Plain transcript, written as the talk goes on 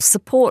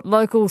Support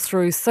local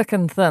through thick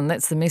and thin.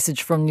 That's the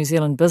message from New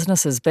Zealand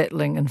businesses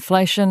battling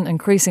inflation,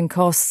 increasing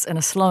costs and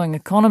a slowing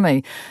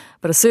economy.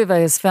 But a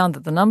survey has found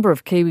that the number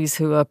of Kiwis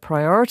who are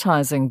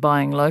prioritising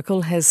buying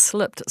local has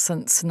slipped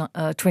since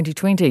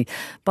 2020.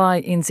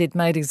 Buy NZ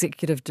Made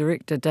Executive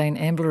Director Dane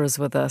Ambler is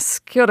with us.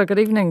 Kia ora, good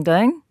evening,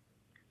 Dane.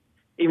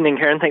 Evening,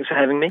 Karen. Thanks for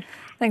having me.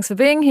 Thanks for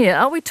being here.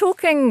 Are we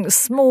talking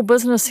small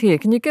business here?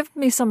 Can you give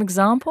me some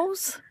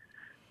examples?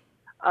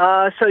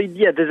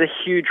 There's a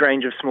huge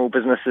range of small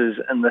businesses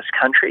in this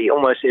country,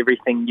 almost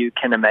everything you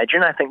can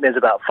imagine. I think there's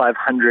about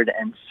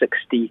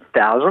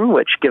 560,000,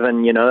 which,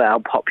 given, our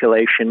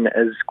population,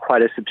 is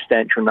quite a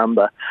substantial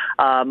number.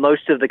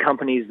 Most of the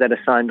companies that are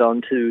signed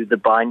on to the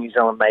Buy New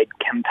Zealand Made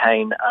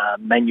campaign are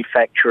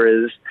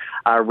manufacturers,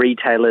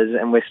 retailers,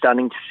 and we're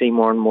starting to see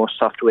more and more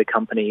software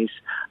companies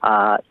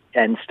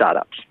and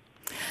startups.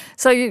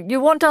 So you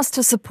want us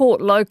to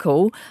support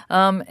local,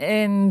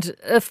 and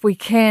if we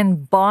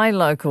can, buy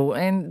local.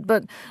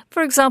 But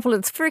for example,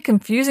 it's very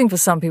confusing for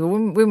some people.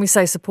 When we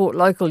say support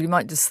local, you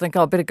might just think,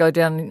 I better go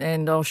down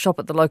and I'll shop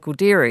at the local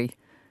dairy.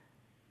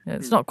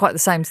 It's not quite the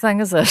same thing,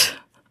 is it?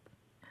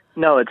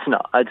 No, it's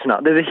not. It's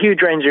not. There's a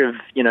huge range of,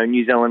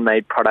 New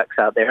Zealand-made products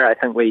out there. I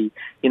think we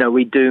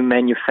do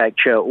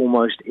manufacture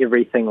almost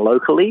everything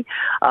locally.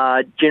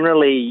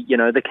 Generally,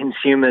 the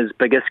consumer's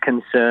biggest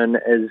concern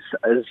is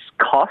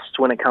cost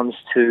when it comes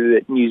to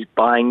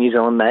buying New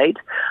Zealand-made.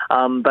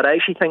 But I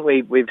actually think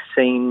we've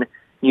seen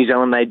New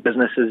Zealand-made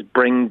businesses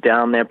bring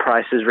down their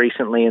prices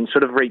recently and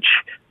sort of reach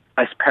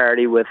price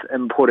parity with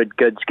imported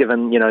goods,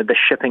 given the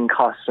shipping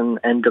costs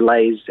and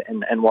delays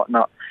and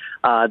whatnot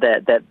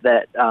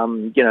that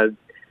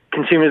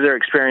consumers are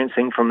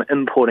experiencing from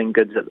importing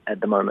goods at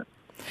the moment.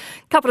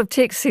 Couple of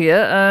texts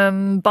here.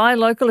 Buy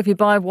local. If you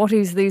buy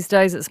Watties these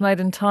days, it's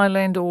made in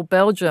Thailand or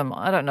Belgium.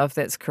 I don't know if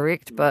that's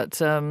correct, but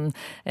and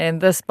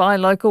this buy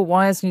local.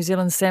 Why is New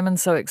Zealand salmon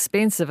so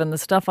expensive? And the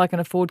stuff I can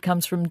afford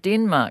comes from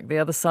Denmark, the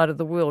other side of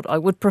the world. I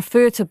would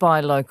prefer to buy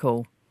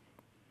local.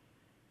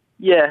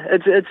 Yeah,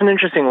 it's an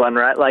interesting one,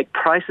 right? Like,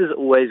 price is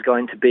always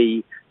going to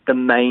be the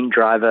main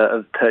driver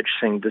of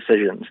purchasing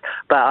decisions.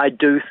 But I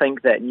do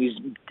think that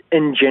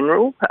in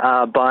general,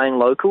 buying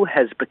local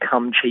has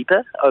become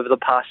cheaper over the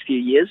past few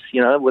years,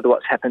 with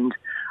what's happened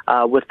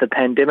with the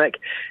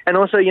pandemic. And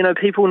also,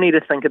 people need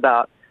to think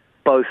about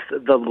both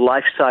the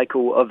life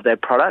cycle of their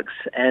products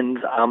and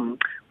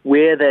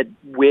where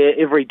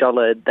every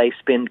dollar they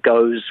spend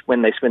goes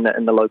when they spend it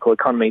in the local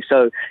economy.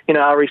 So,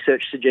 our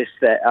research suggests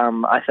that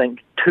I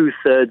think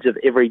 2/3 of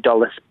every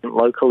dollar spent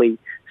locally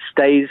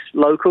stays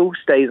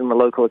in the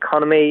local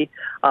economy,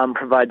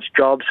 provides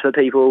jobs for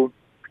people.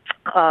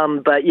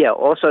 But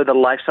also the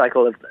life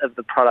cycle of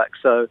the product.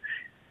 So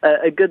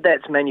a good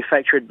that's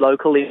manufactured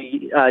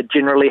locally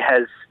generally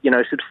has,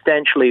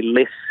 substantially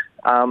less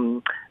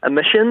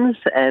emissions,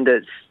 and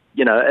it's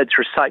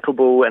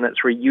recyclable and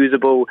it's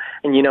reusable,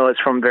 and it's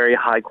from very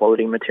high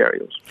quality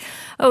materials.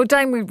 Oh,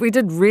 Dane, we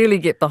did really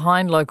get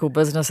behind local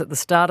business at the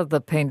start of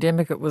the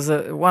pandemic. It was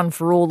a one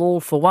for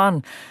all for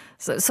one.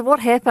 So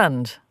what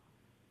happened?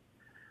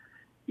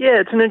 Yeah,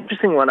 it's an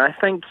interesting one. I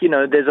think,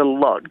 there's a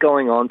lot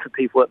going on for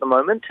people at the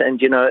moment, and,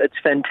 it's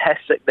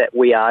fantastic that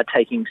we are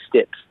taking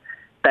steps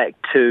back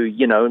to,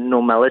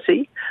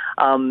 normality.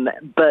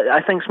 But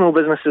I think small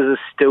businesses are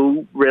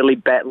still really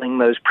battling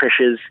those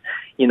pressures,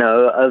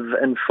 of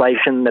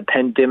inflation, the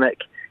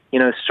pandemic,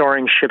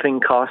 soaring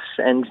shipping costs,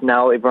 and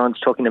now everyone's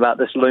talking about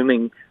this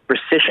looming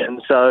recession.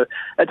 So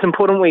it's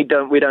important we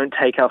don't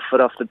take our foot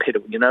off the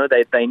pedal.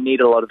 They need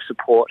a lot of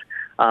support,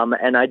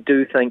 and I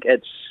do think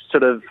it's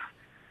sort of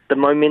the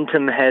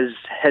momentum has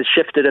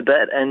shifted a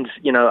bit, and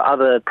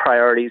other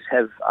priorities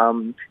have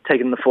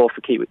taken the fall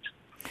for Kiwis.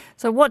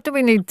 So what do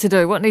we need to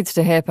do? What needs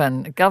to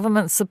happen?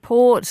 Government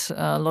support?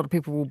 A lot of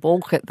people will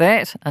balk at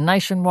that. A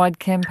nationwide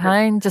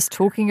campaign, just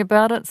talking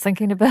about it,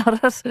 thinking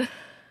about it?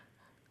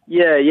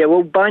 Yeah.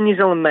 Well, Buy New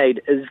Zealand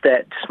Made is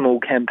that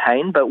small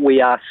campaign, but we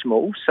are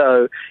small.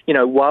 So,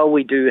 while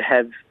we do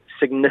have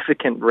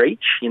significant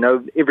reach,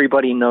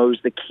 everybody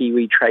knows the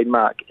Kiwi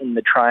trademark in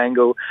the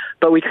triangle,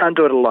 but we can't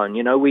do it alone.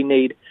 We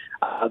need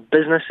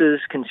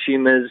businesses,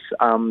 consumers,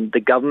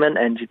 the government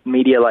and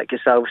media like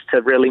yourselves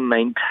to really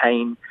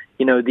maintain,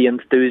 the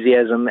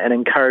enthusiasm and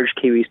encourage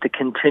Kiwis to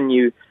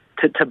continue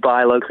to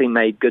buy locally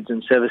made goods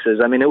and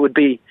services. I mean, it would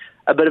be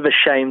a bit of a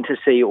shame to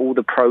see all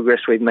the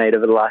progress we've made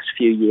over the last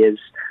few years,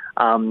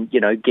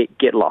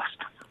 get lost.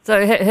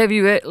 So have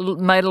you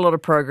made a lot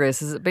of progress?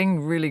 Has it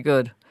been really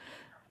good?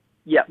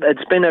 Yeah,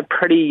 it's been a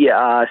pretty,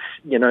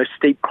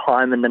 steep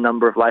climb in the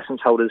number of license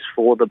holders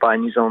for the Buy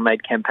New Zealand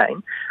Made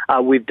campaign.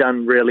 We've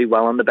done really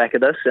well on the back of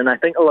this, and I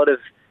think a lot of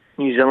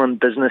New Zealand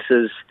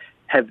businesses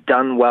have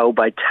done well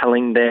by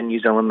telling their New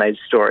Zealand Made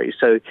story.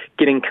 So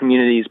getting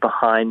communities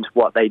behind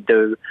what they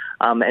do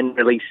and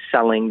really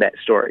selling that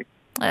story.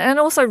 And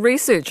also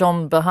research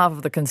on behalf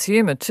of the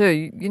consumer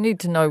too. You need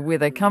to know where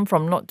they come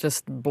from, not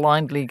just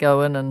blindly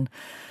go in and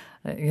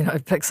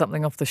pick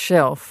something off the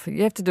shelf.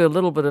 You have to do a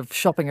little bit of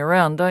shopping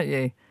around, don't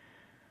you?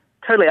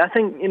 Totally. I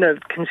think,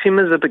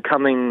 consumers are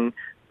becoming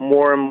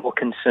more and more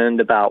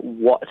concerned about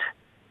what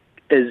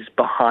is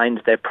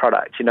behind their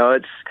product.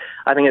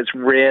 I think it's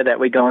rare that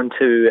we go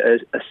into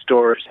a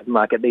store or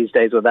supermarket these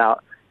days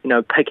without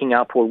picking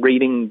up or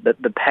reading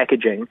the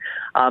packaging.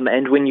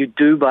 And when you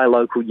do buy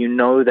local,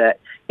 that,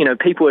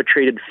 people are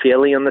treated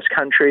fairly in this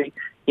country.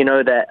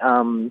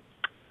 That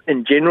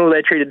in general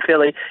they're treated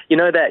fairly.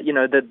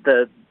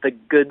 That, the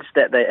goods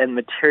and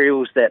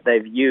materials that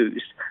they've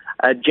used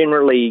are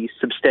generally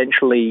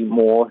substantially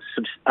more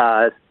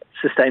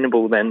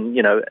sustainable than,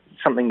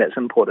 something that's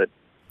imported.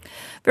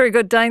 Very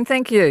good, Dane.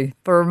 Thank you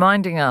for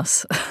reminding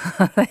us.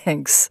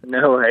 Thanks.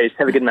 No worries.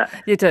 Have a good night.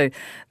 You too.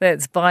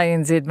 That's Buy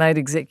NZ Made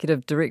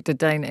Executive Director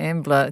Dane Ambler.